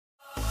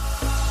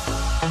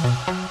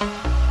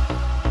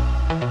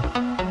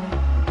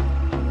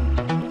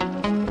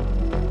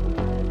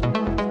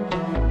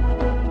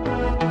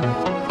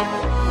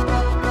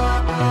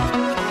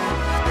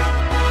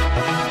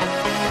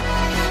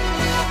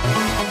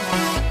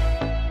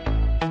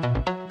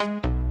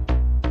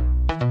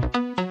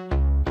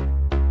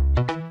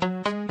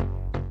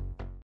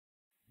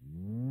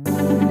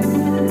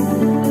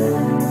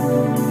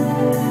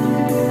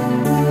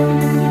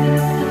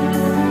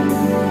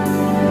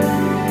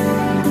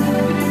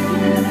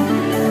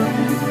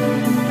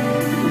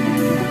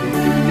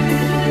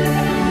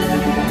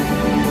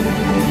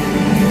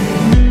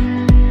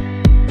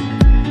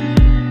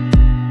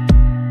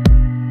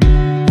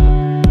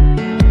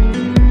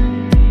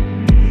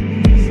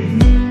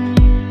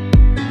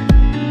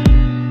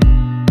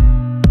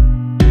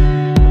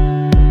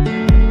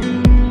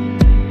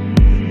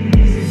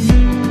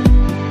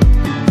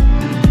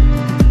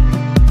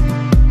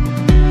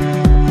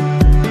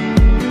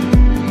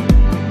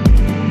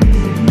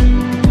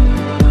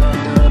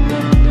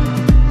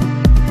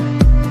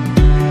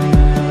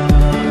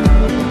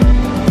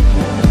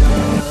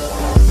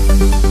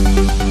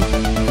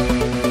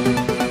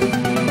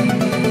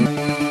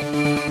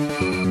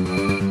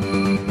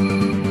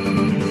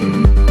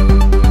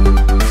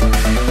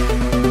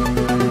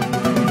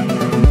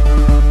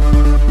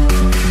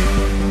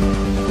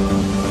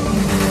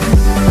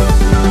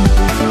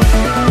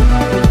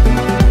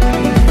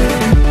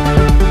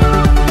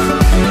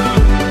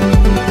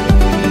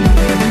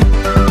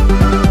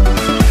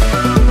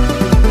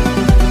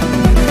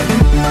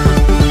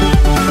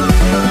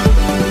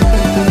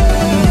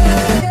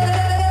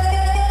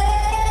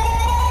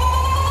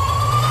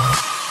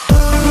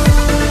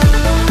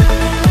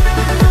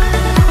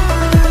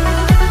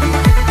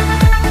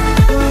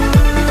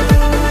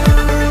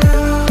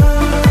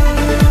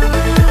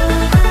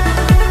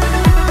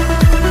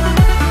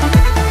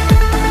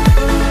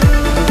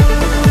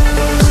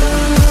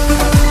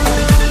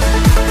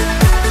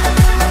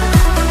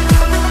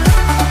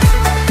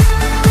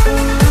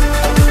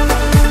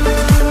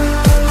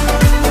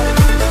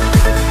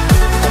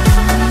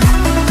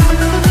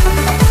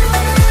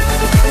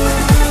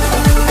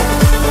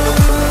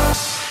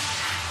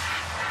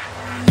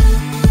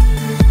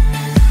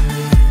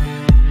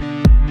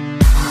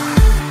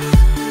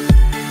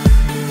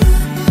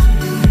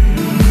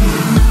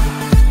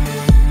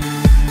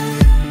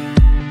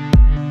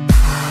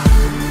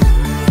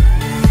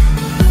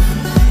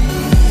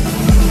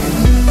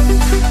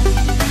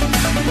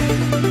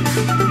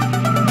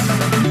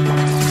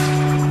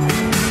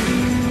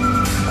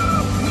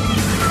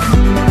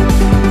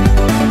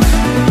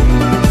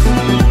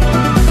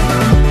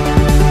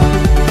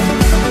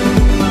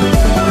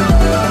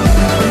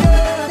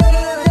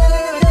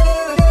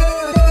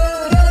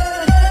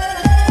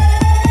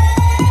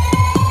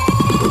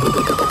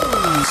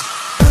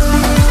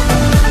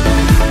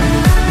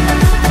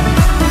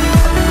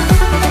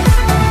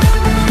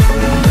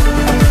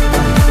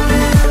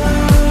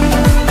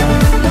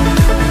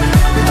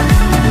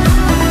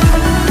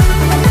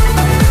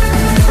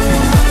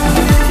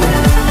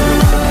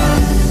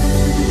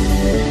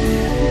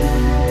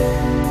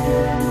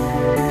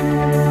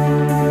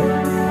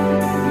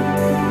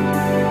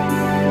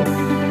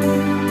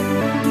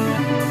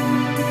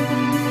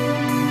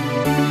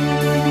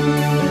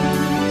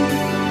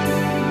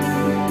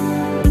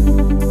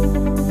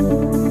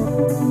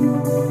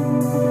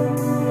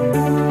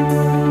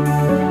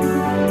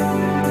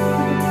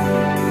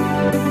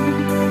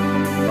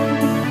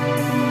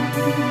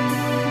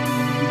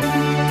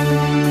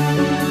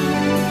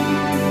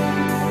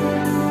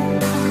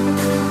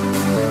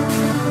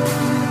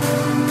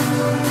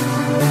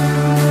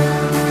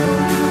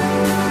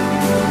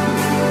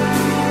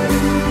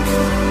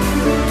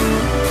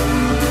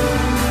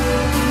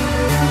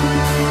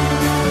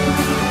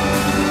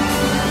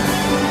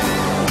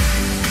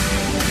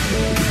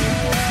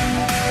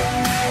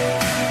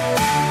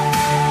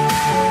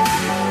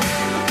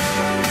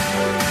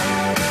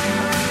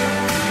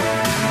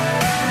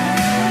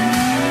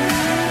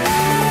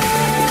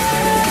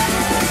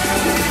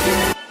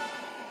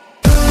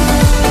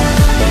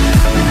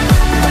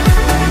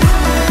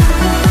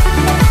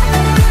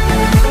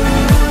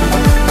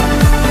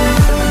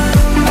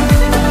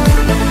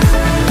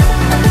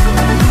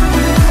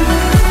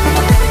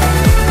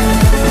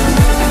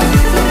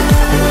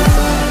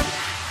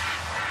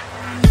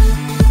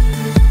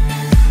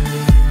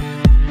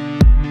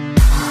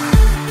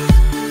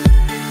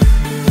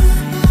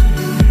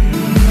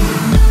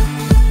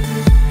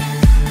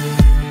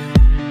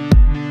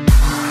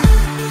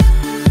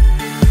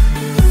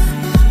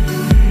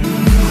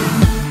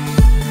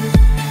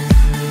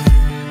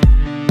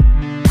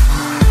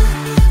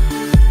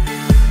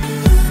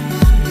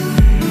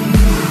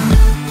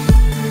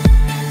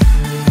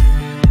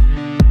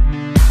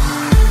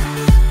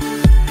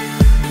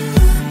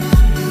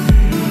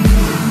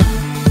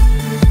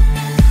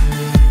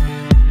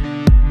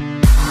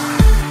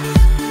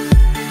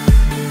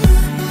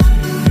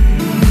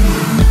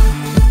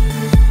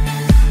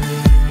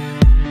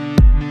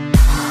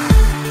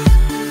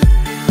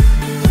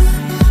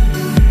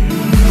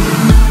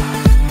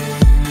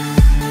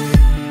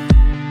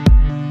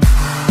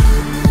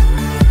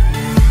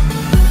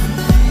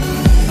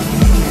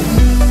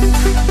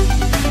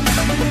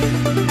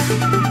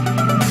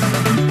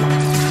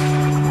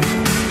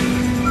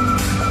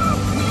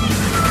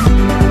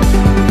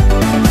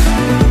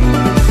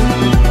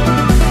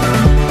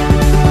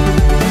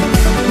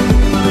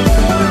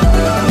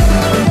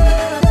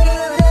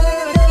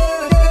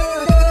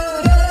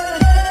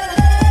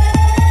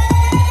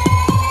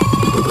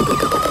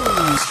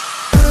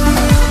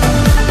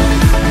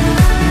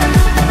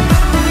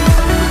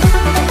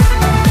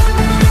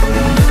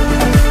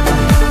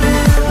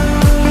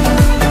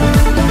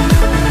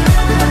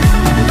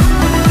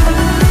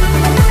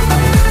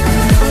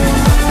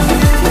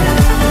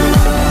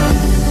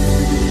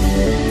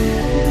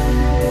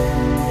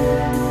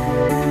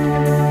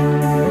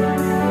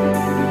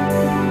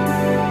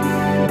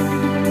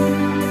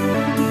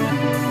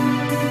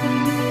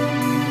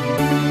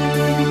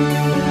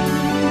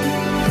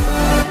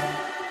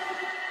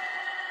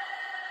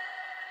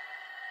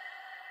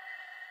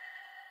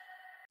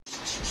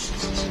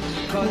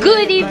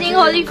evening,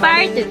 Holy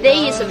Fire!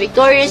 Today is a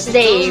victorious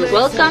day.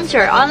 Welcome to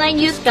our online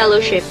youth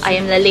fellowship. I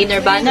am Lalaine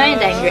Urbano and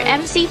I'm your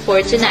MC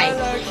for tonight.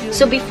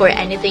 So before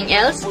anything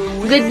else,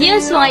 good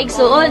news mga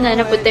igsuon na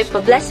naputi pa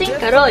blessing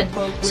karon.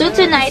 So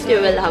tonight we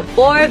will have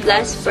 4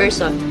 blessed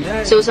person.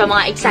 So sa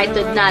mga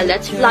excited na,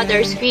 let's flood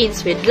our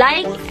screens with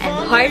like and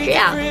heart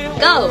react.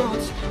 Go!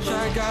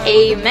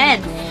 Amen!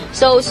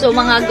 So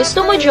mga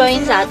gusto mo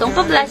join sa atong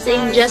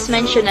pa-blessing, just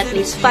mention at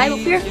least 5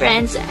 of your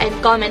friends and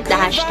comment the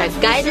hashtag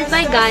Guided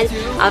by God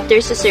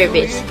after sa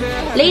service.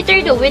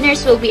 Later, the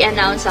winners will be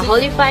announced sa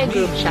Holy Fire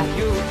group chat.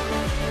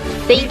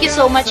 Thank you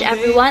so much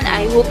everyone.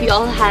 I hope you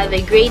all have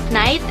a great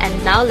night, and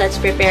now let's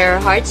prepare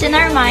our hearts and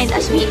our mind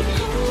as we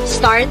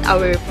start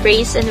our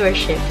praise and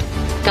worship.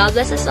 God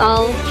bless us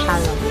all.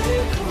 Shalom.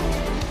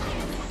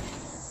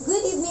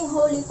 Good evening,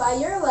 Holy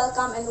Fire.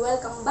 Welcome and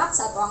welcome back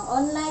sa atong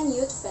online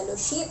youth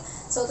fellowship.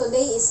 So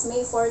today is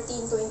May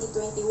 14,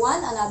 2021,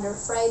 another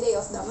Friday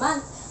of the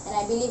month. And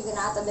I believe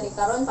ganaata diri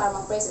karon para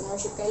mag-praise and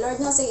worship kay Lord.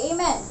 No, say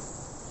amen.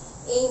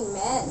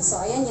 Amen. So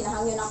ayan,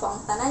 ginahangyo na ko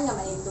ang tanan nga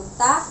manindog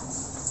ta.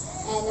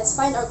 And let's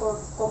find our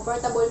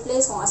comfortable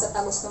place kung asa ta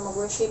gusto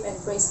mag-worship and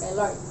praise kay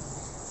Lord.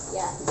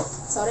 Yan.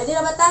 So ready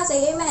na ba ta?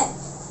 Say amen.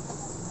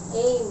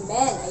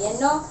 Amen. Ayan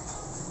no.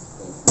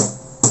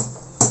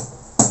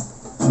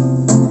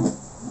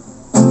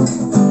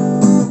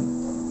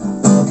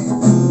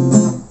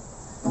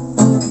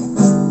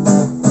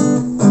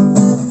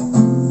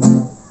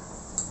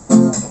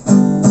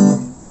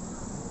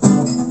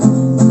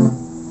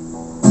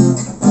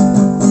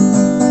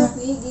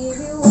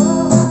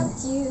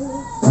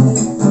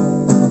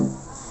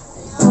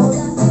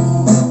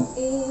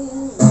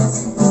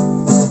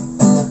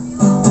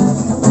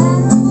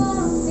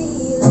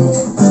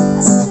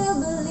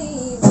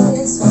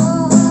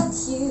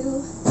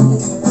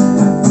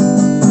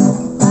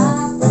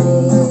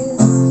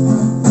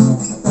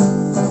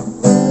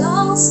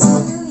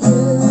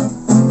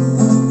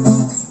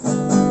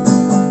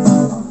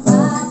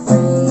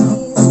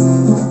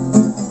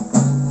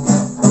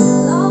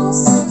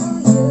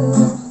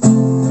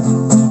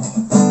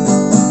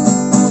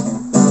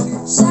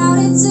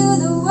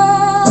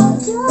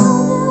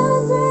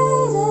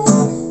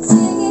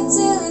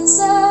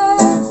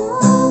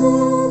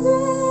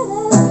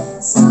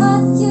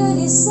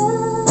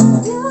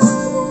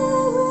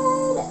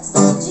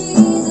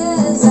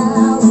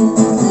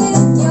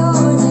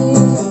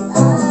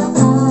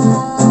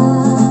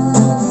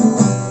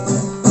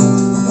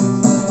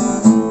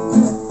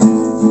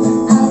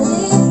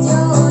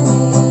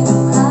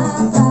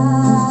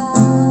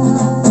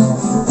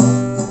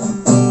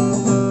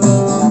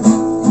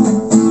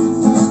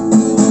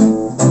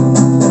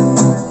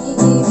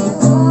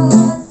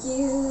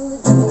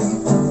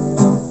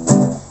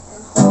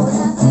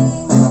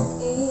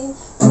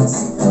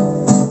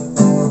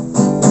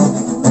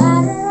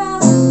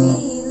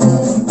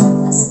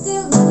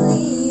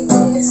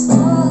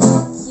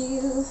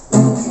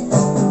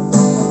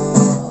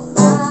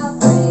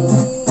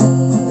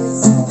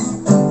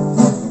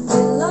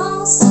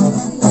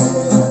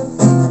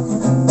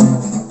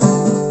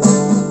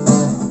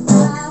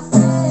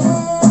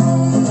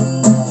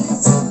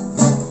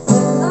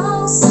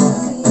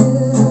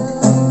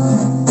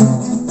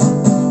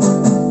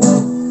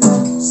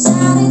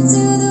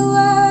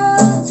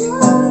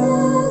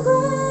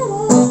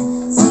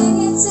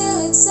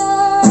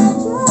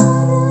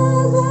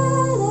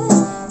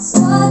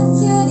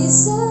 What you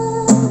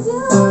deserve,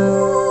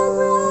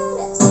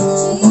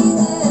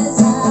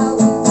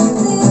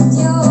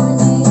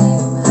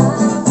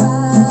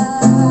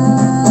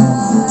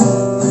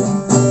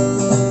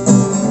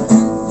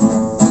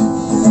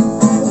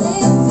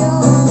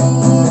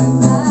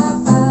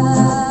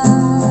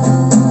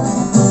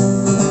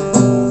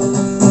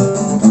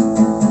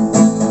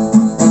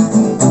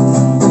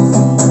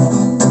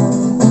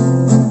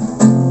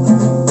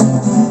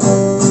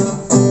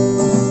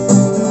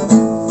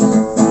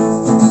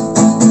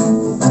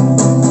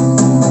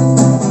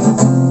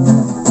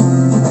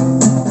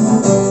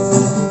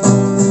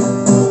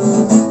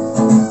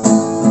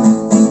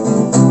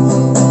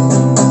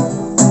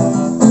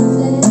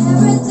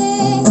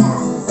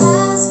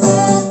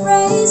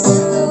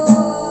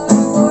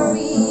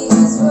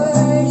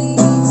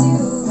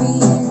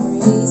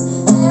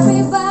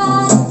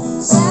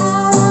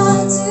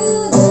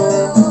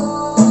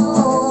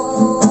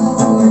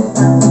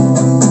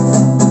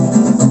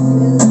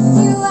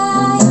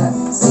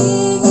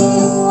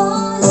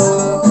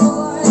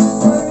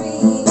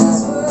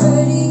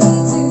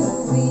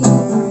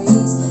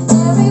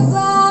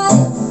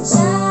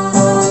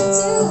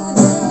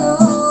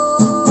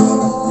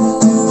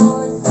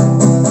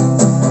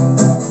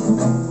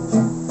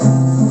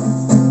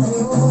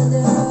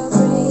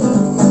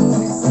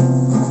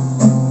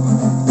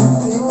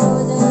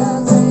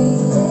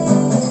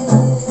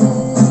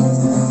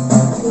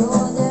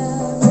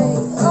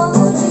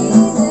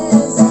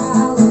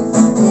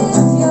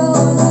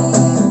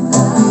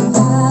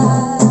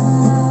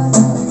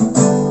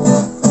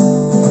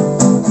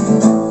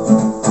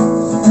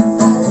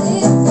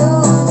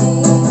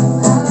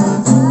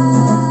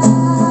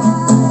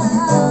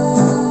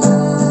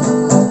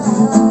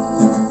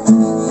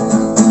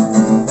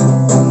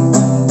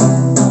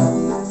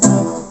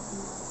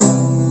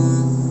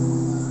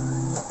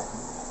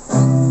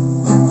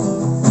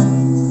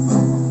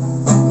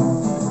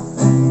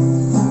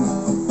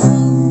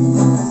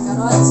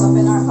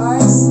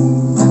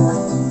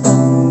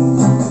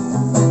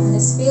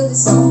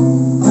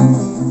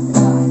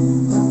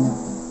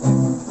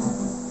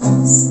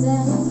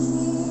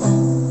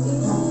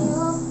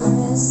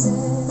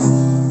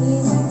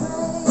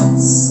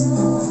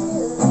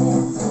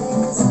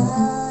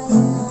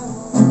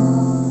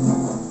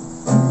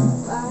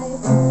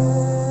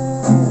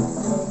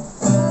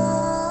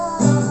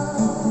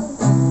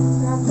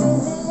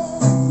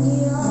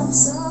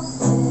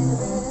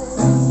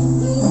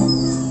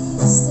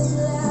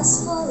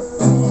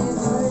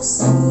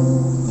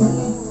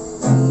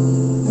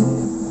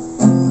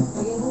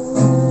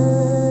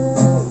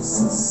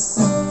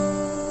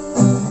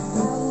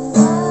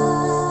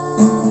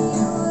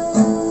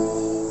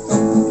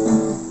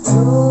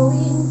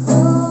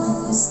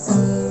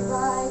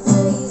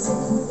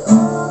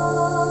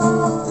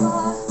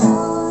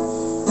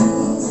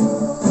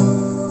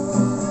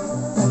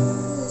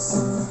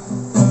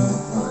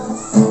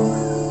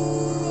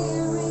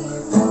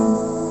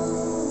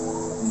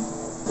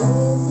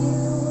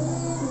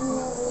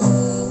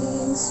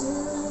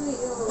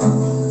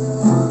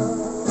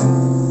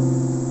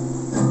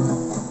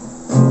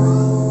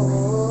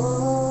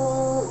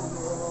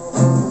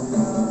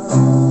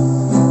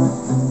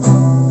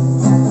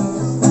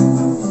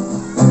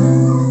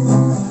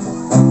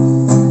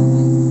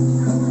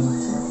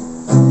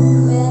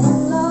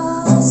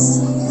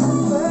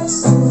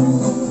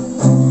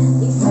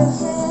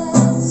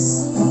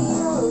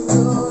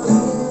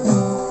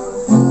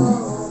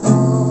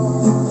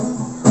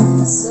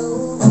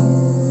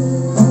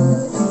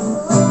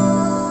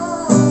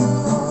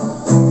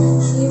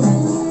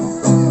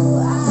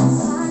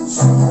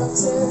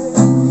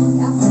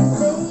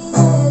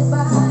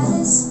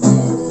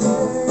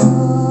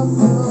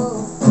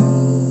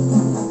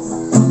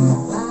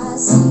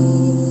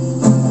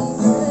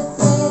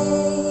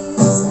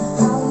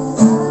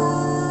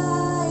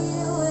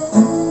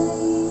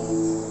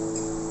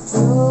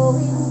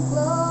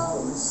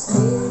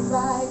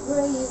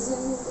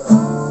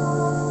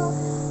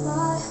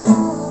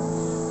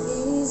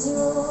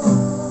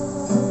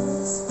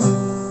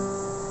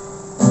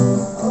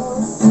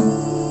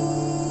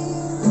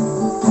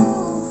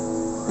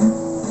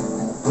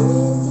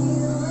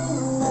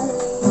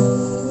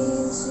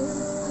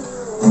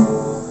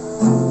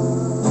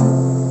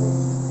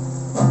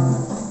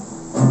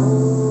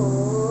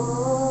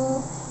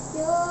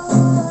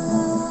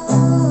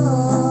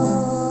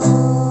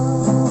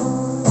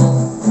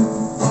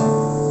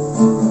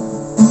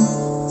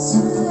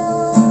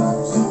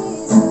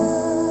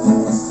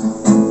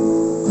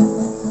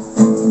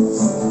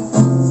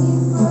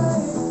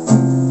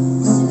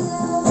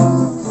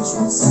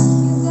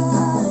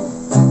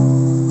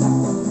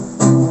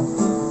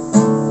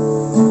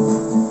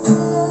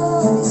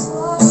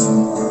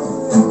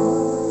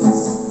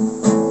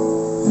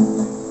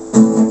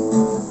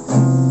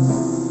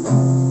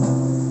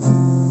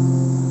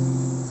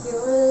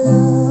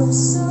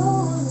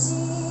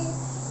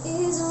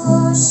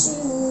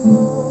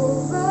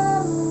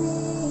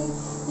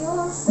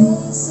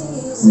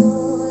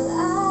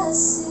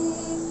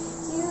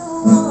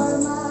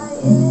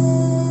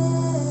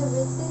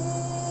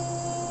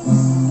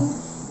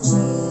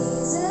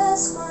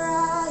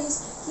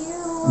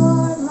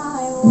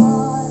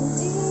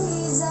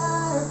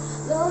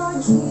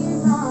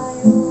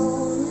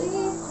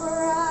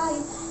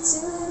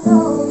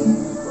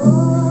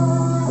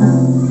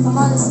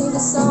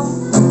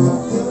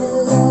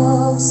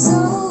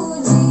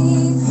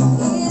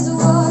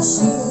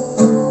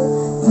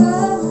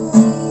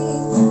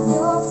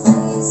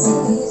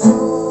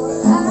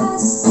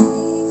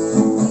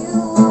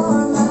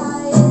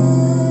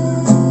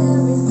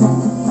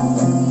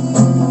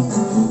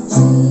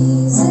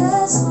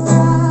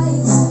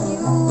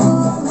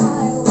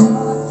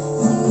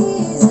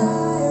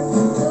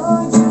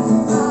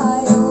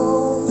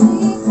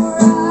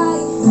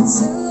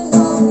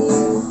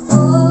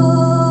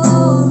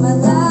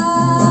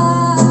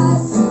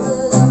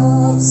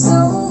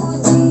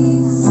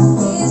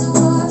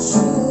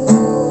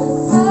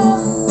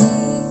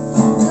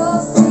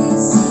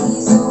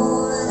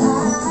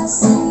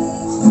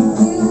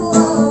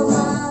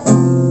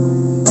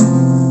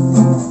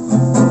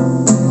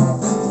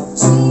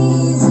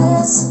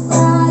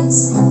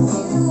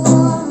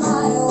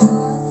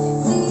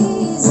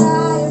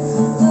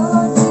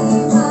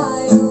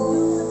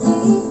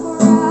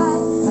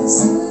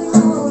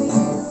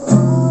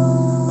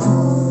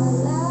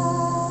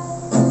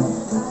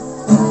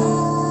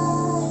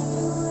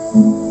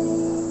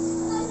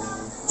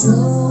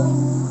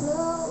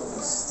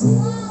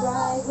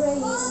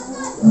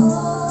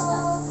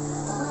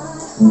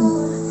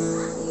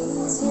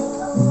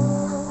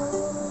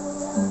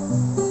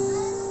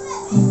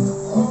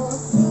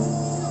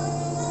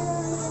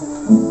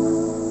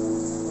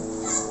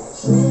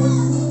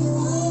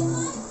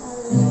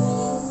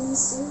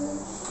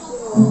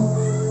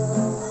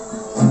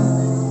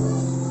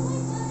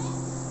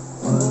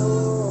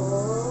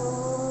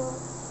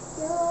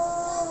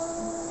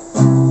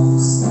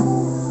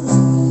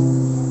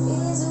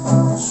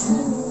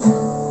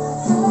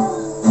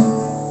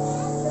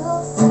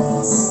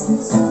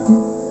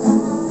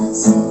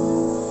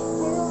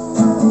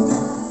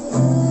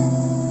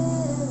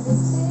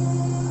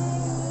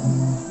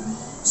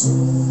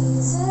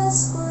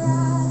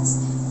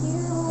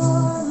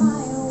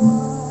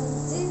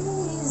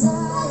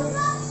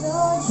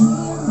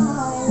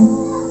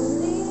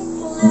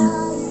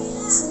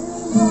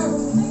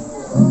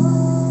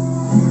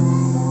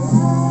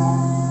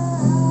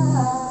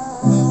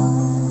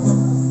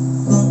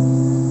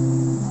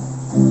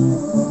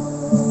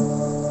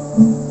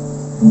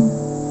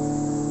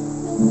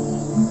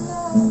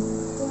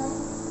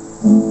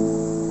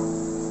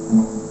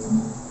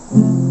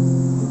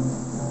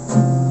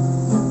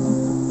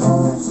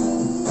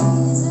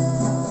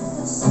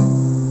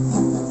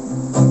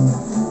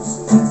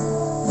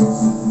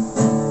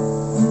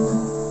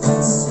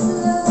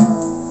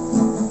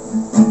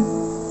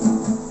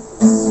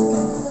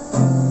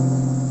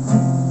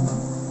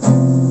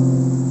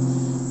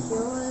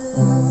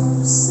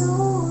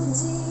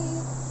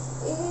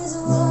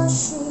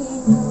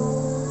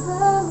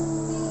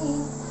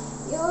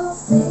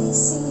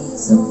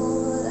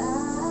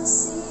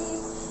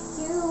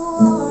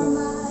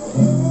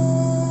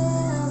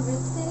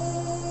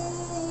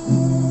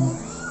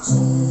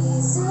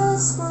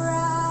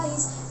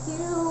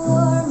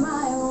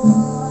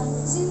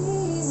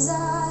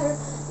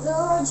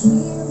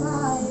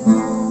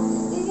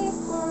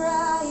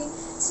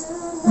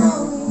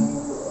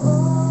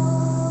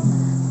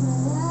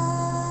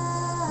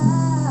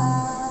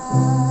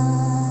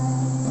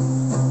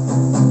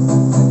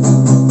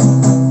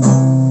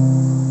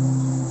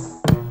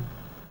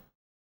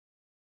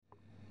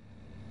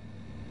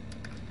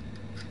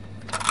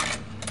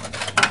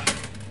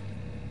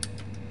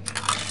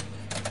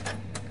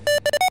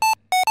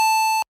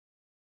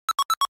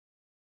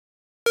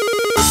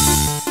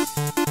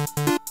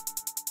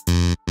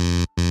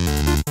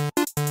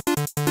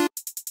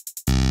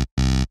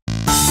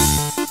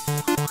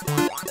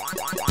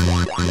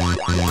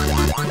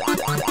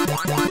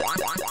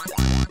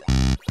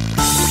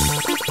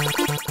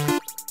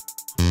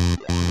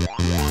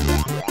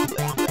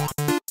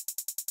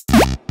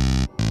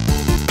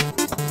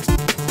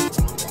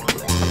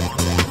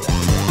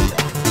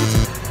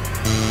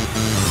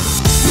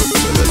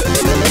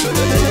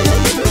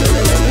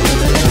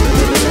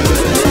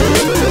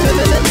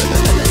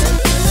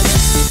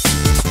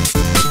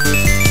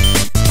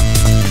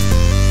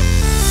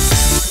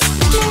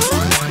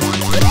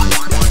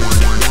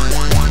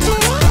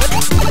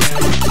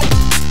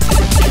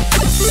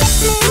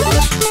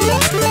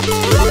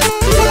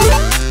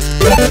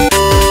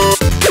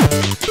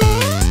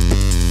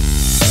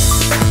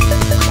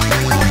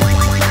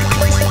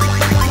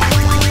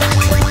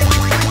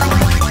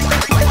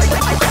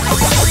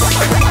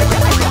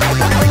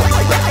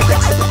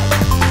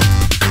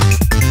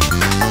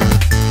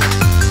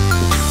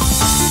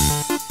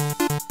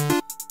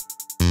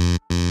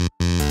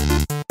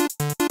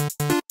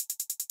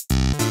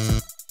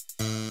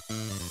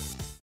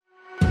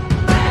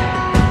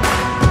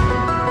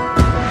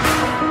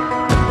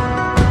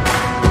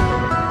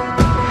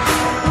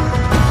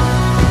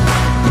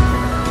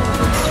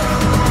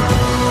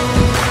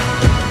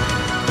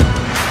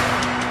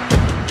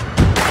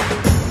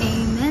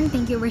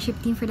 worship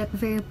team for that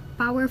very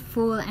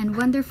powerful and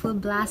wonderful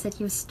blast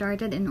that you've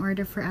started in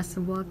order for us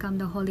to welcome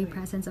the holy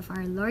presence of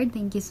our Lord.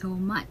 Thank you so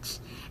much.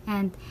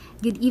 And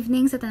good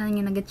evening sa tanan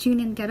nga nag-tune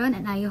in karon,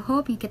 and I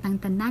hope yung kitang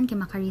tanan kay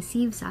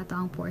maka-receive sa ato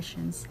ang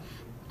portions.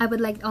 I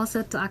would like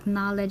also to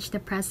acknowledge the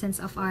presence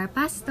of our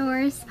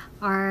pastors,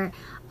 our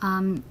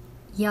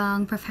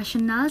young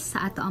professionals,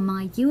 sa ato ang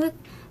mga youth,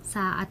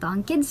 sa ato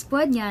ang kids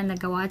pod nga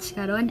nag-watch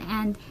karon,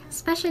 and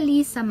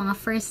especially sa mga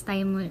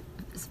first-timers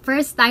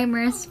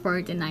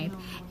for tonight.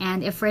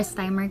 And if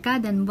first-timer ka,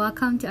 then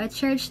welcome to a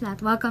church that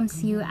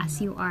welcomes you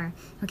as you are.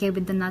 Okay, we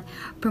do not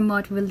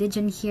promote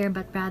religion here,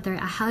 but rather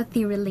a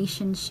healthy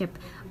relationship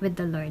with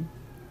the Lord.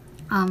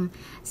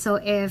 So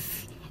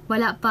if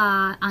wala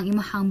pa ang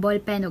imong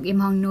ballpen o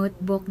imong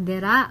notebook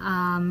dira,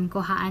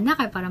 kuhaan na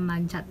kay para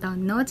mag-jot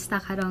down notes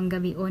ta karong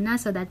gabi una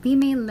so that we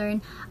may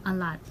learn a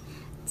lot.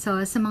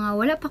 So, sa mga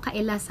wala pa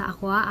kaila sa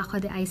ako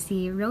di I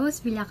see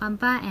Rose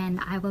Villacampa, and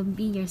I will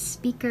be your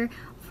speaker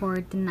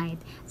for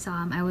tonight. So,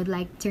 I would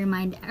like to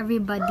remind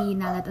everybody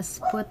na let us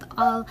put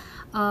all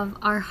of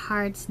our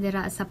hearts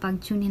dira sa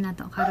pag-tune in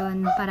nato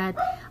karon para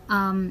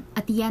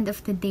at the end of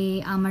the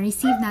day,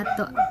 ma-receive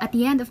nato, at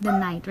the end of the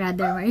night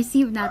rather,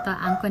 ma-receive nato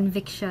ang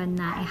conviction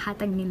na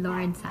ihatag ni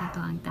Lord sa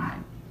ato ang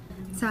tanan.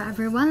 So,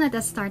 everyone, let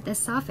us start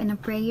this off in a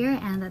prayer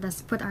and let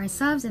us put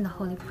ourselves in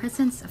the holy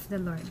presence of the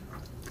Lord.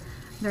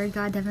 Lord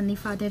God, Heavenly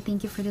Father, thank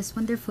you for this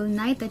wonderful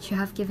night that you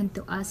have given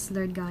to us,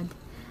 Lord God.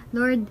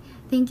 Lord,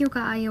 thank you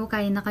kaayo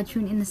kay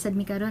naka-tune in na sad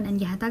mi karon and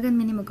gihatagan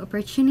mi nimog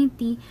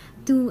opportunity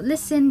to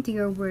listen to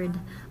your word.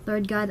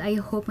 Lord God,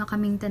 I hope na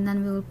kaming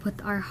tanan will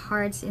put our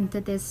hearts into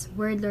this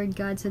word, Lord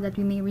God, so that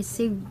we may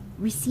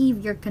receive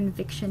your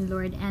conviction,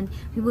 Lord, and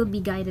we will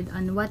be guided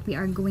on what we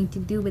are going to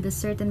do with the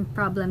certain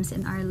problems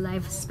in our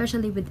life,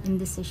 especially with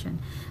indecision.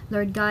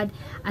 Lord God,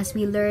 as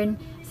we learn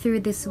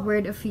through this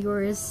word of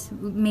yours,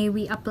 may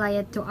we apply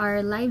it to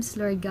our lives,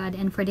 Lord God,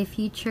 and for the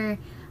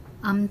future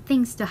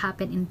things to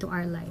happen into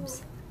our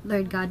lives.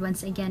 Lord God,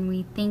 once again,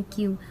 we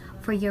thank you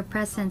for your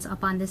presence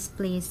upon this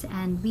place,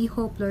 and we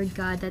hope, Lord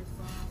God, that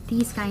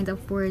these kind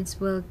of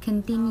words will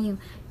continue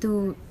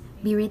to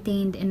be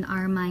retained in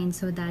our minds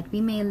so that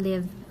we may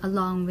live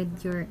along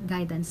with your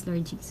guidance,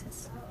 Lord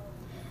Jesus.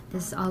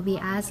 This is all we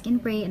ask and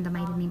pray in the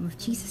mighty name of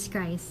Jesus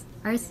Christ,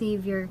 our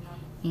Savior.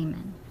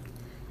 Amen.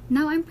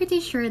 Now, I'm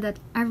pretty sure that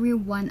every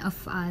one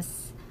of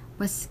us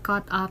was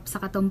caught up sa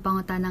katong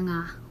pangutana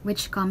nga,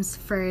 which comes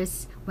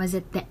first, was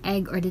it the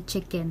egg or the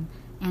chicken?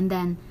 And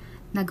then,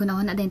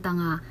 nagunahon na din ta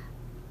nga,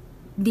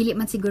 dili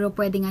man siguro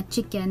pwede nga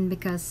chicken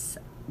because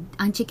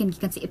ang chicken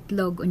gikan sa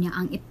itlog, unya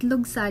ang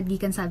itlog sad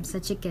gikan sa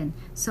chicken.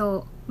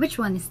 So, which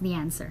one is the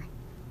answer?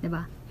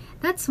 Diba?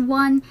 That's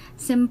one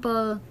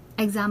simple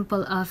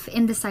example of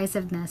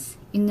indecisiveness.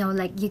 You know,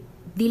 like,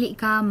 dili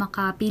ka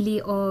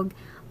makapili og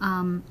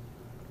tama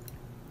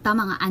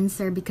nga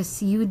answer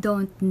because you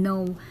don't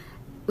know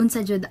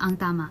unsa jud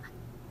ang tama.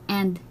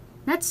 And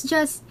that's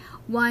just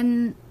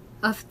one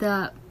of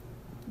the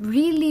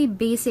really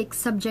basic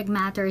subject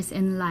matters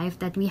in life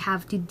that we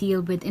have to deal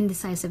with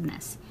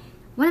indecisiveness.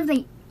 One of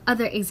the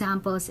other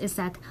examples is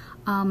that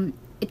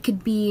it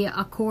could be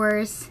a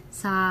course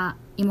sa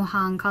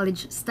imuhang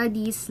college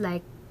studies,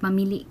 like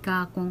mamili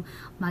ka kung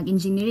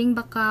mag-engineering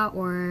ba ka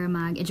or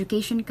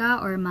mag-education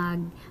ka or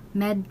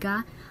mag-med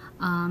ka.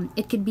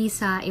 It could be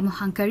sa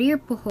imuhang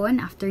career pohon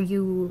after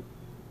you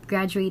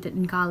graduated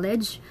in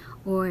college,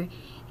 or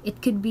it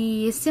could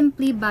be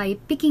simply by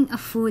picking a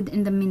food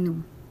in the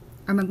menu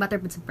or magmatter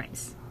pud sa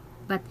price.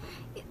 But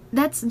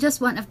that's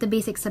just one of the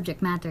basic subject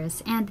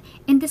matters, and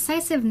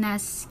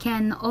indecisiveness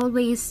can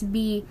always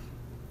be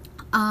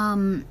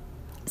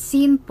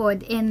seen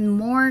pod in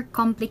more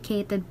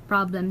complicated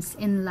problems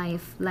in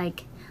life,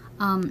 like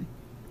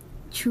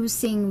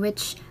choosing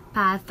which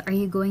path are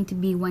you going to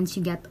be once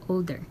you get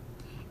older.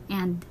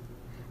 And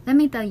let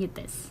me tell you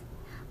this.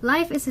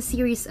 Life is a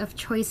series of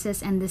choices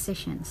and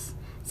decisions.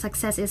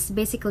 Success is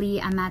basically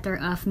a matter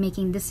of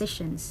making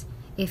decisions.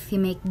 If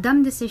you make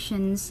dumb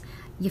decisions,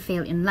 you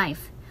fail in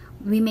life.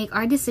 We make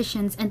our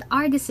decisions, and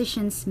our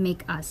decisions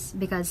make us,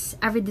 because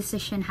every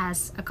decision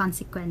has a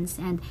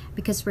consequence, and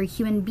because we're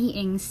human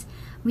beings,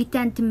 we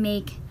tend to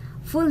make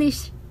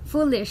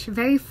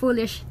very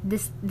foolish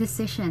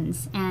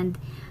decisions, and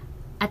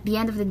at the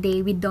end of the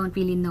day, we don't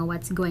really know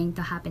what's going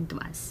to happen to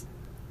us.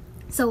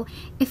 So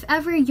if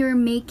ever you're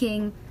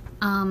making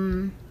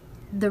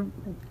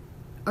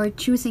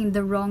choosing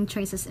the wrong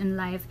choices in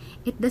life,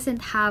 it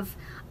doesn't have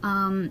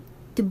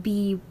to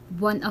be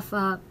one of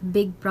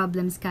big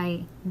problems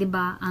kay,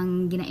 diba,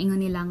 ang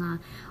ginaingon nila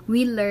nga,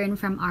 we learn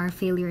from our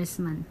failures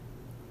man.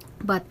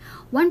 But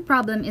one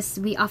problem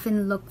is we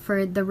often look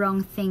for the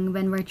wrong thing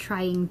when we're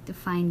trying to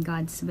find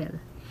God's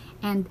will.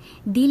 And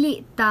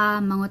dili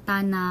ta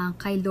mangutana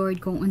kay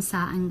Lord kung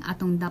unsa ang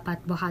atong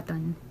dapat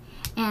buhaton.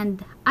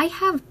 And I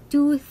have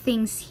two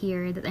things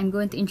here that I'm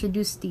going to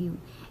introduce to you.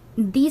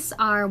 These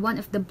are one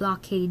of the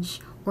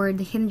blockage or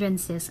the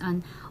hindrances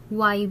on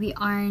why we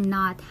are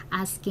not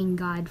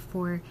asking God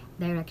for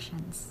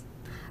directions.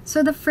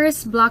 So the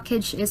first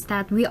blockage is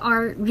that we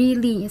are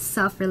really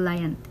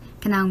self-reliant.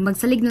 kanang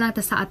magsalig na lang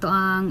ta sa ato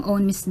ang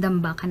own wisdom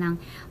ba, kanang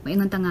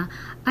maingon ta nga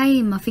ay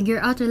ma-figure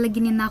out ra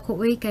lagi ni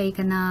nako oy kay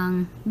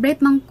kanang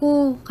bright man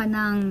ko,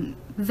 kanang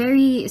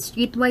very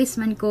streetwise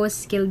man ko,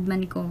 skilled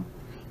man ko.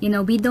 You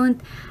know, we don't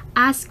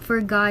ask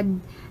for God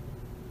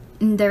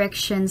in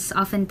directions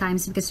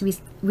oftentimes because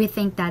we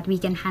think that we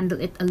can handle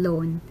it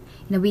alone.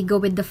 You know, we go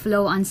with the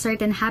flow on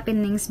certain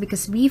happenings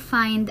because we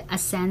find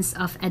a sense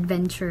of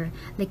adventure.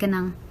 Like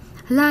kanang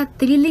hala,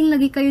 tililing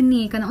lagi kayo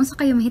ni, kanang unsa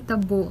kayo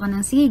mahitabo,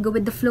 kanang sige, go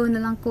with the flow na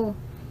lang ko.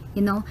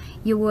 You know,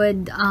 you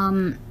would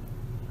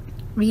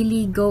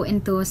really go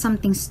into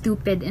something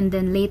stupid and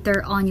then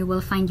later on you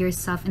will find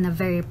yourself in a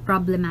very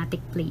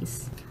problematic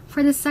place.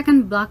 For the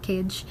second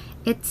blockage,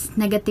 it's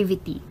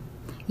negativity.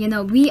 You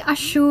know, we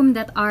assume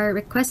that our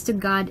request to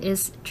God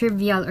is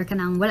trivial or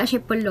kanang wala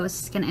siya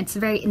pulos, kanang it's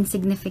very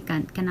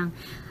insignificant, kanang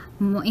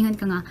moingon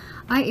ka nga,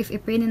 ay if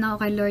i-pray na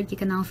ako kay Lord,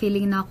 kanang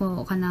feeling na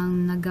ako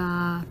kanang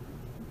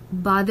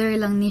bother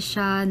lang ni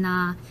siya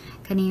na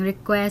kaning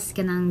request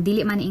kanang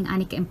dili man ing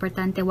ani ka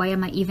importante, why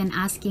am I even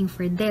asking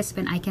for this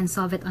when I can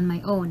solve it on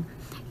my own,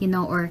 you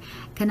know, or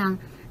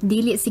kanang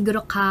dili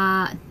siguro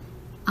ka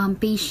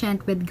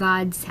patient with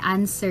God's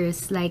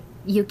answers, like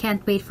you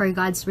can't wait for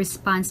God's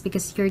response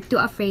because you're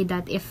too afraid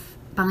that if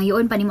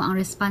pangayoon pa nimo ang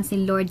response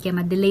ni Lord kay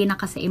ma-delay na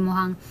ka sa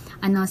imong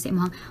sa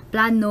imong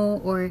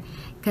plano, or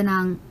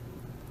kanang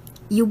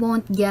you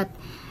won't get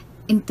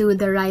into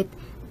the right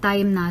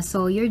time na,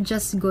 so you're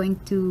just going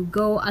to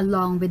go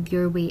along with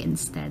your way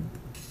instead.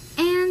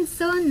 And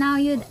so now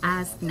you'd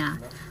ask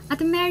na,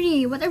 Ate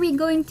Mary, what are we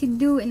going to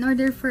do in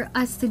order for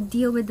us to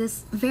deal with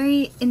this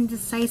very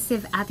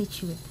indecisive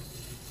attitude?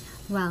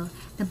 Well,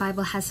 the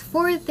Bible has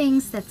 4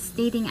 things that's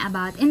stating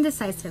about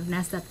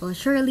indecisiveness that will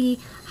surely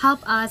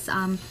help us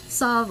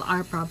solve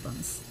our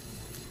problems.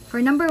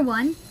 For number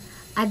 1,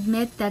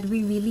 admit that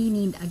we really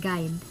need a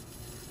guide.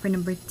 For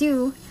number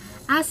 2,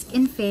 ask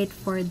in faith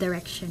for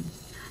direction.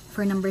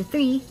 For number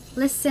 3,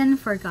 listen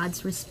for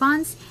God's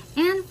response.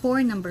 And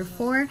for number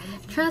 4,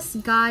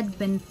 trust God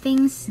when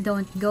things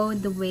don't go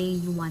the way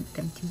you want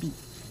them to be.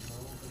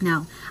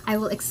 Now, I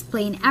will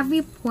explain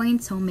every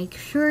point, so make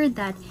sure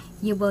that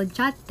you will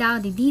jot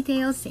down the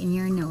details in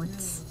your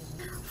notes.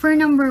 For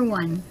number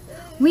 1,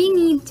 we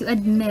need to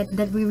admit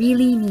that we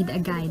really need a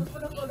guide.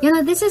 You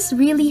know, this is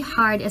really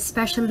hard,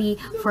 especially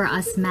for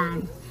us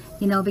men.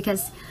 You know,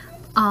 because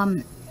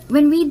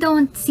when we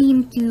don't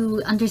seem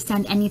to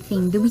understand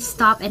anything, do we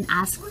stop and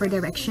ask for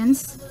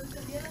directions?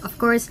 Of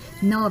course,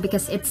 no,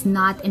 because it's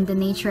not in the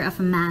nature of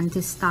a man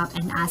to stop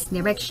and ask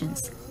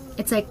directions.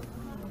 It's like,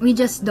 we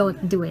just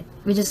don't do it.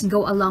 We just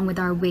go along with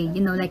our way.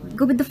 You know, like,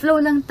 go with the flow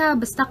lang ta,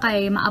 basta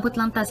kay maabot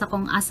lang ta sa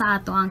kung asa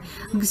ato ang,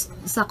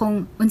 sa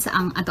kung unsa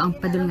ang ato ang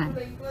padulngan.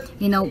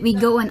 You know, we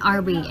go on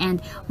our way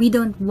and we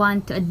don't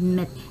want to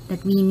admit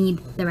that we need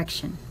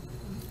direction.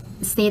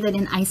 Stated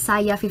in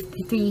Isaiah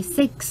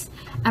 53:6,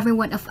 every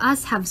one of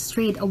us have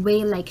strayed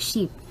away like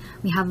sheep.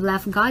 We have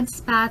left God's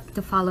path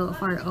to follow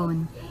of our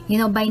own. You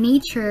know, by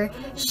nature,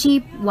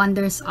 sheep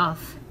wanders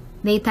off.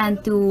 They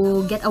tend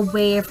to get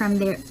away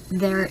from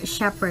their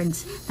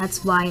shepherds.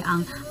 That's why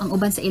ang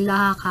uban sa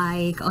ilaha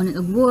kay kaunon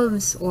og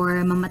wolves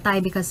or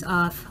mamatay because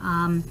of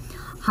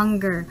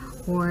hunger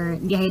or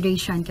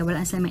dehydration kay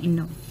wala sa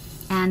mainom.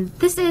 And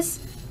this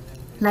is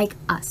like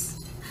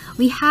us.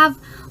 We have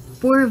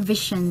poor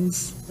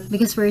visions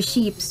because we're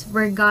sheeps,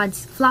 we're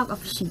God's flock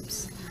of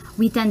sheeps.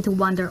 We tend to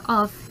wander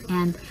off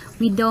and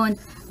we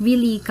don't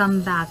really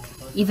come back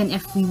even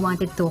if we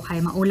wanted to,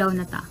 kay maulaw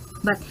na ta.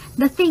 But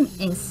the thing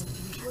is,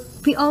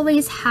 we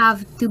always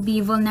have to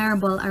be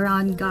vulnerable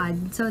around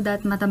God so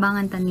that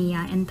matabangan ta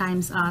niya in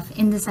times of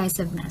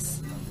indecisiveness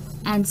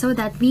and so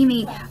that we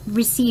may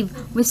receive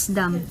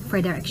wisdom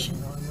for direction.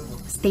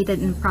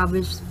 Stated in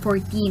Proverbs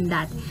 14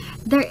 that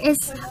there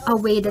is a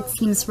way that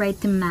seems right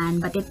to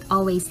man, but it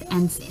always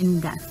ends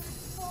in death.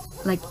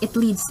 Like, it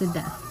leads to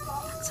death.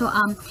 So,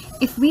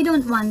 if we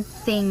don't want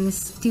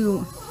things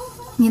to,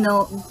 you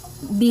know,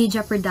 be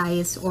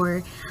jeopardized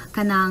or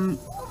kanang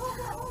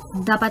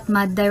dapat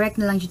ma-direct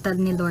na lang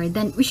jutad ni Lord,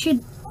 then we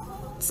should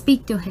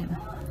speak to Him.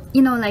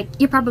 You know, like,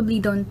 you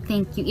probably don't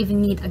think you even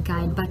need a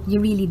guide, but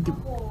you really do.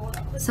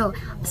 So,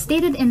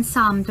 stated in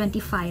Psalm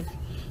 25,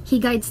 He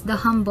guides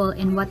the humble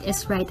in what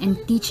is right and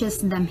teaches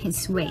them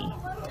His way.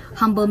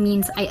 Humble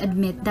means I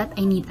admit that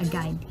I need a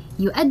guide.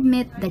 You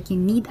admit that you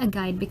need a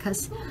guide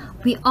because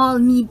we all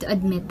need to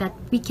admit that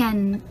we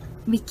can't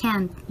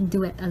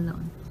do it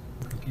alone.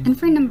 And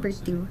for number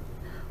 2,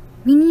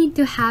 we need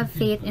to have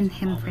faith in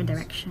Him for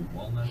direction.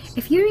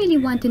 If you really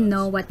want to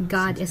know what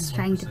God is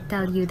trying to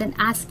tell you, then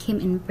ask Him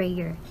in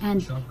prayer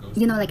and,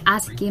 you know, like,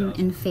 ask Him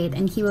in faith,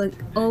 and He will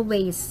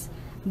always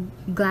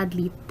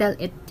gladly tell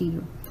it to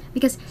you.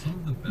 Because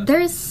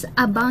there's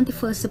a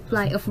bountiful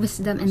supply of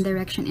wisdom and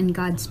direction in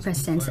God's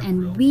presence,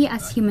 and we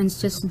as humans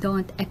just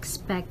don't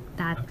expect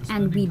that,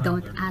 and we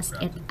don't ask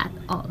it at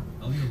all.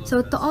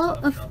 So to all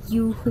of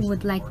you who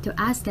would like to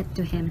ask it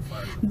to Him,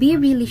 be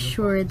really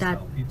sure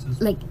that,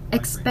 like,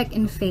 expect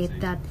in faith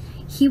that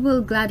He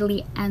will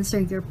gladly answer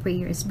your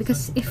prayers.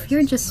 Because if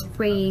you're just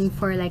praying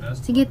for like,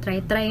 sige, try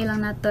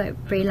lang na to,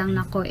 pray lang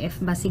nako, if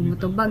basig mo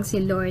tubag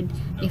si Lord,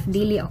 if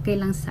dili, okay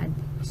lang sad.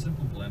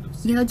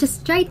 You know,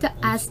 just try to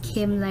ask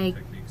Him like,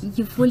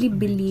 you fully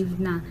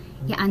believe na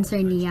i-answer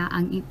niya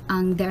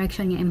ang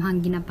direction niya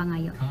imong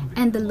ginapangayo,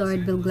 and the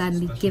Lord will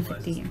gladly give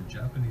it to you.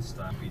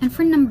 And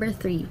for number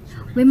 3,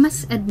 we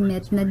must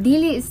admit na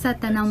dili sa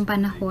tanang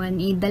panahon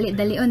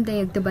dali-dalion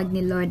dayog tubag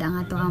ni Lord ang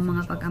ato ang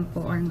mga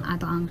pagampo or ang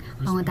ato ang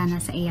pangutana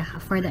sa iya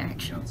for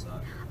direction.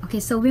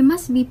 Okay, so we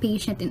must be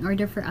patient in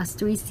order for us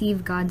to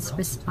receive God's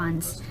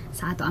response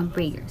sa ato ang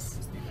prayers.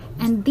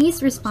 And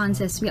these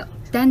responses, we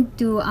tend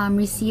to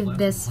receive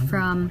this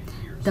from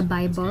the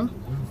Bible,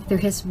 through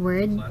His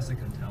Word,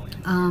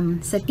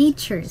 sa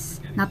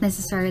teachers, not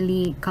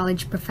necessarily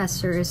college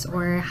professors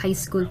or high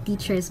school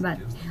teachers, but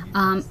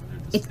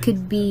it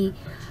could be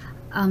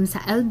sa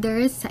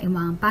elders, sa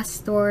imong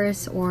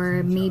pastors,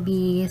 or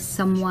maybe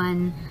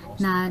someone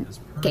na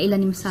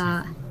kailan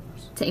sa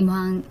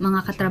imong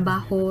mga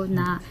katrabaho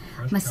na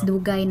mas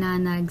dugay na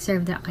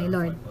nag-serve na kay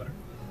Lord.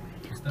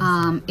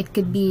 It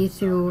could be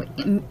through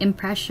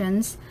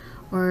impressions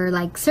or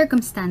like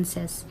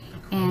circumstances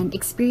and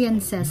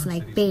experiences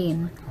like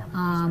pain,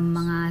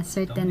 mga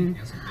certain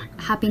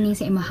happenings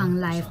sa imong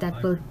life that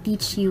will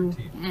teach you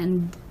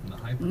and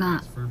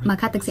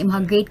maghatag sa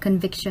imong great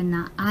conviction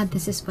na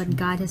this is what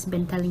God has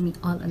been telling me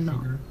all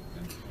along.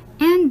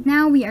 And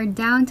now we are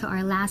down to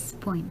our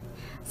last point.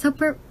 So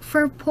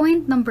for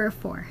point number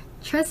 4,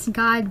 trust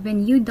God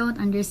when you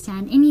don't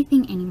understand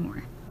anything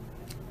anymore.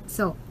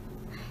 So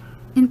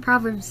in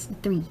Proverbs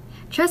 3,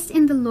 trust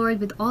in the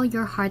Lord with all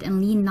your heart and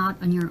lean not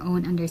on your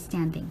own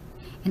understanding.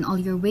 In all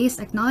your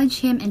ways acknowledge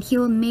Him, and He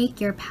will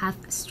make your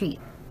path straight.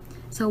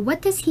 So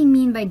what does He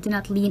mean by do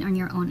not lean on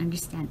your own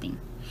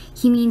understanding?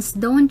 He means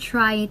don't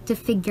try to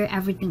figure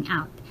everything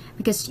out,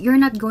 because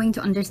you're not going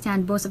to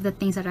understand most of the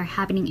things that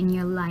are happening in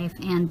your life,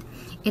 and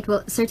it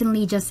will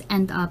certainly just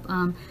end up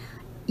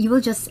you will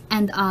just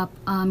end up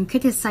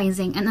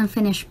criticizing an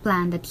unfinished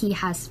plan that He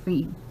has for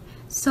you.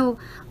 So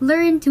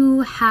learn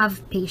to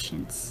have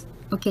patience.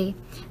 Okay,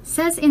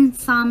 says in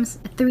Psalms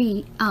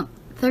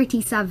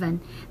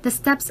 37, the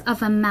steps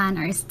of a man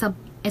are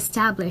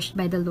established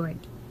by the Lord.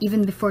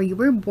 Even before you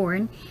were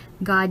born,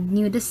 God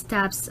knew the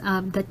steps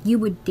that you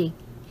would take.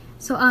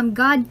 So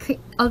God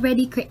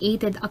already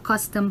created a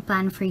custom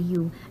plan for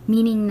you,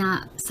 meaning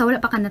na sa wala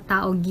pa ka na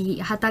tao,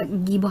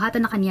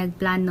 gibuhatan na kaniyag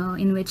plano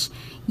in which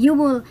you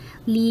will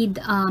lead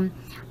a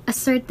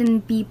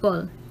certain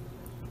people.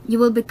 You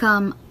will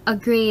become a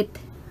great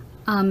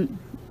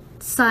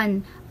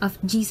son of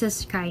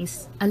Jesus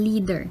Christ, a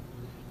leader.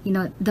 You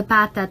know, the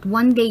path that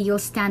one day you'll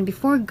stand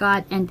before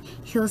God and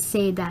He'll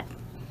say that,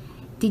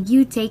 did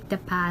you take the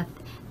path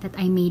that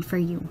I made for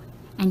you?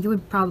 And you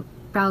would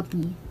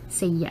proudly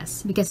say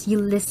yes, because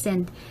you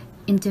listened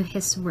into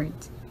His word.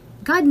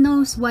 God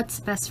knows what's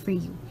best for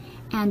you,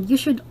 and you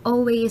should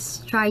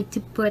always try to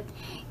put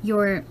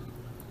your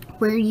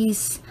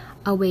worries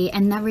away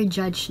and never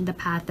judge the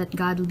path that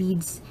God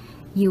leads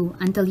you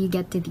until you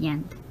get to the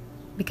end,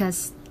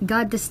 because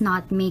God does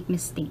not make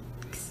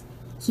mistakes.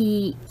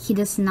 He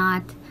does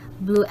not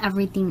blow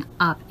everything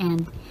up,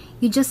 and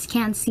you just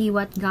can't see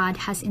what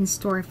God has in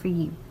store for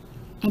you.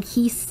 And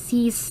He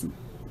sees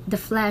the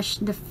flesh,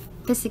 the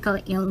physical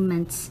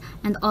ailments,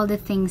 and all the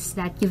things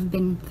that you've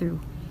been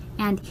through.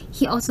 And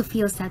He also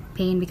feels that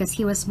pain because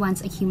He was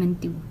once a human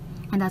too.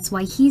 And that's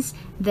why He's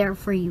there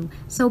for you.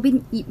 So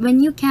when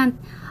you can't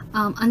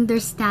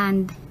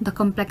understand the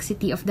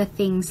complexity of the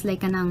things,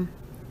 like anang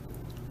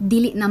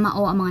dili na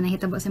mao ang mga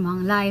nahitabo sa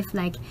imong life,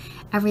 like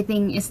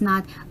everything is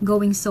not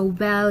going so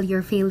well,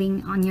 you're failing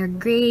on your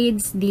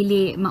grades,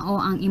 dili mao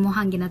ang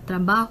imuhang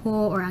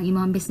ginatrabaho, or ang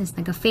imuhang business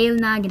naga-fail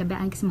na,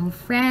 ginabayaan ka sa mga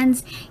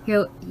friends,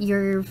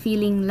 you're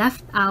feeling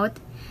left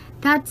out.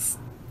 That's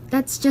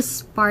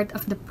just part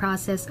of the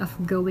process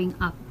of growing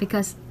up,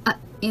 because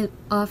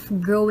of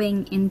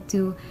growing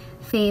into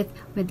faith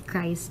with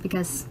Christ,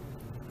 because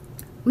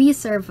we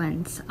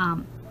servants,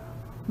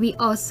 we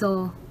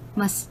also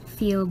must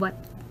feel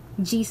what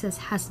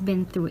Jesus has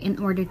been through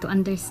in order to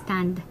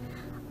understand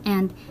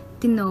and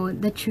to know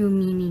the true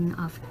meaning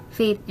of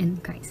faith in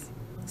Christ.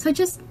 So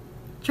just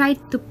try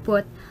to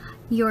put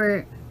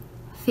your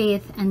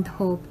faith and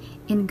hope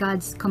in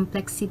God's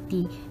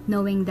complexity,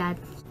 knowing that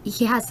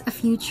He has a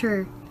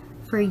future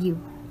for you.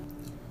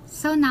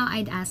 So now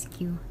I'd ask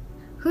you,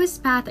 whose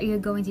path are you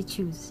going to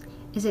choose?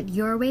 Is it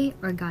your way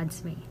or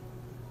God's way?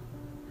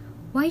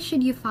 Why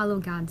should you follow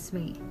God's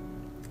way?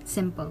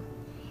 Simple.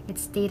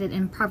 It's stated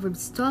in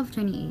Proverbs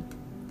 12:28.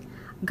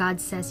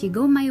 God says, you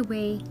go my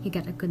way, you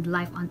get a good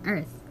life on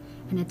earth,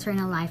 and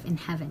eternal life in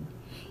heaven.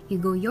 You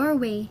go your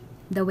way,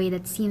 the way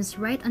that seems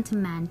right unto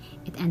man,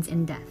 it ends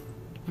in death,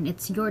 and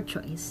it's your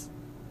choice.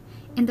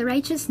 In the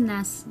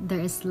righteousness there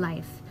is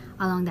life,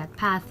 along that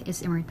path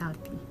is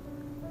immortality.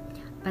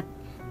 But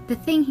the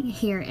thing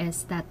here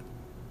is that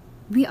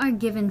we are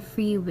given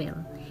free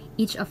will,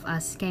 each of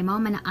us, kay mao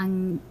man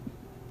ang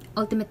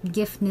ultimate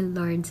gift ni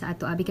Lord sa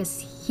ato,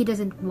 because He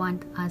doesn't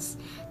want us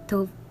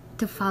to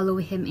to follow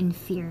Him in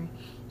fear.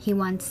 He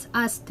wants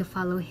us to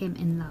follow Him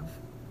in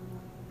love.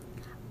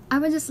 I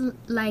would just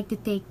like to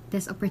take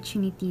this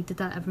opportunity to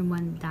tell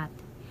everyone that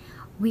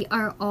we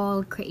are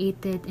all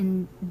created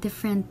in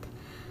different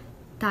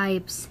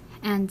types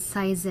and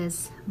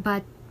sizes,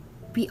 but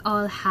we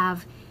all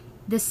have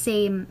the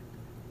same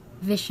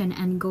vision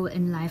and goal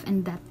in life,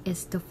 and that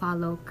is to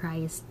follow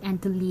Christ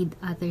and to lead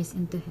others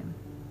into Him.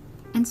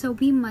 And so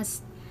we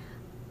must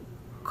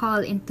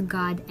call into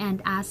God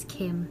and ask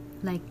Him,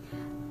 like,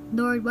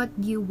 Lord, what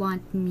do you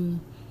want me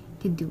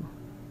to do?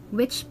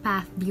 Which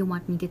path do you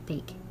want me to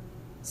take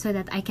so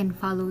that I can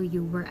follow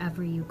you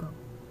wherever you go?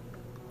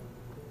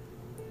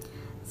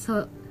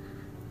 So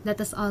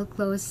let us all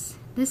close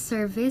this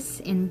service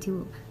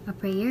into a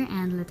prayer,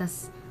 and let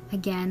us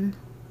again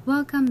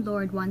welcome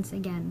Lord once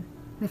again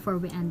before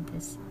we end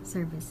this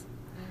service.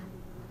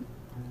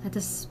 Let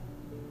us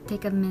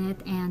take a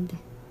minute and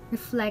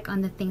reflect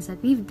on the things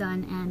that we've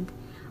done, and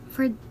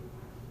for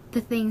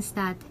the things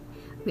that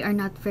we are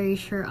not very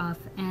sure of,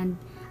 and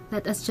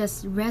let us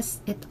just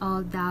rest it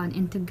all down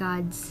into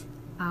God's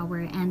power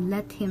and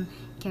let Him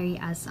carry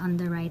us on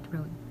the right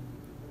road.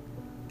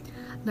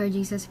 Lord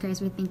Jesus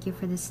Christ, we thank you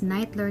for this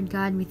night, Lord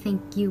God. We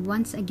thank you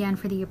once again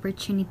for the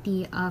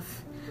opportunity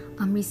of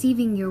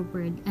receiving your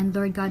word. And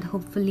Lord God,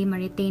 hopefully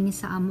ma-retain ni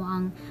sa amo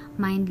ang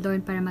mind,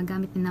 Lord, para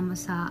magamit ni namo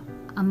sa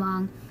amo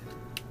ang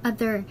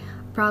other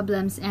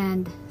problems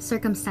and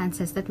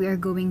circumstances that we are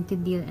going to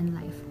deal in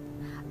life.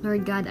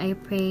 Lord God, I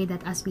pray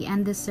that as we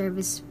end this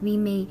service, we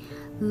may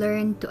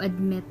learn to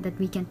admit that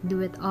we can't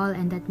do it all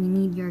and that we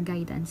need your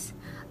guidance.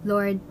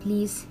 Lord,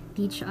 please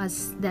teach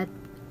us that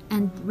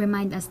and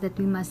remind us that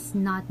we must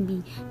not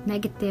be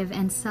negative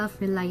and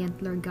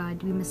self-reliant, Lord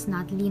God. We must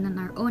not lean on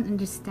our own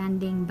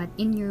understanding, but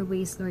in your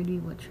ways, Lord, we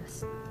will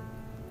trust.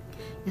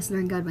 Yes,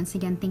 Lord God, once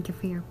again, thank you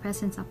for your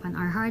presence upon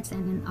our hearts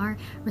and in our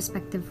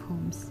respective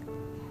homes.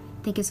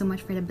 Thank you so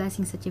much for the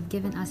blessings that you've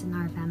given us and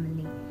our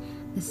family.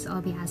 This is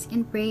all we ask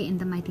and pray in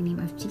the mighty name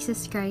of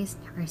Jesus Christ,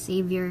 our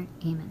Savior.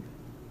 Amen.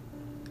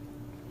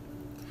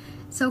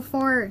 So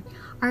for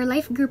our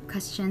life group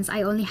questions,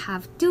 I only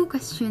have 2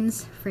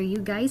 questions for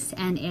you guys,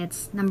 and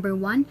it's number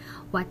 1,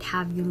 what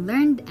have you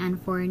learned? And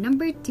for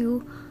number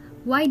 2,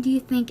 why do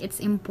you think it's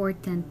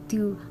important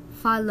to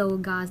follow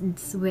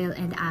God's will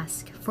and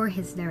ask for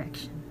His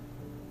direction?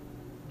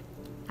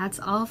 That's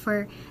all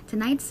for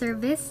tonight's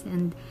service,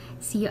 and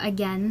see you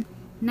again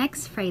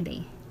next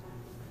Friday.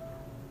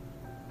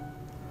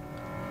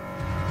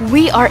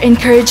 We are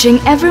encouraging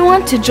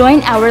everyone to join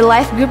our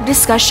life group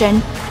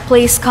discussion.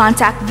 Please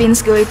contact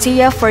Vince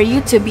Goitia for you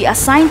to be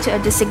assigned to a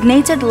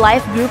designated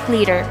life group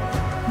leader.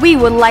 We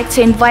would like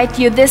to invite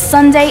you this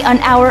Sunday on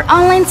our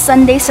online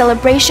Sunday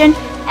celebration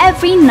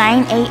every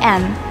 9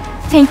 a.m.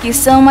 Thank you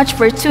so much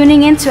for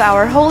tuning in to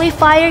our Holy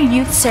Fire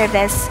Youth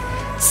Service.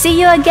 See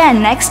you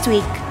again next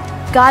week.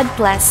 God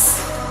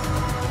bless.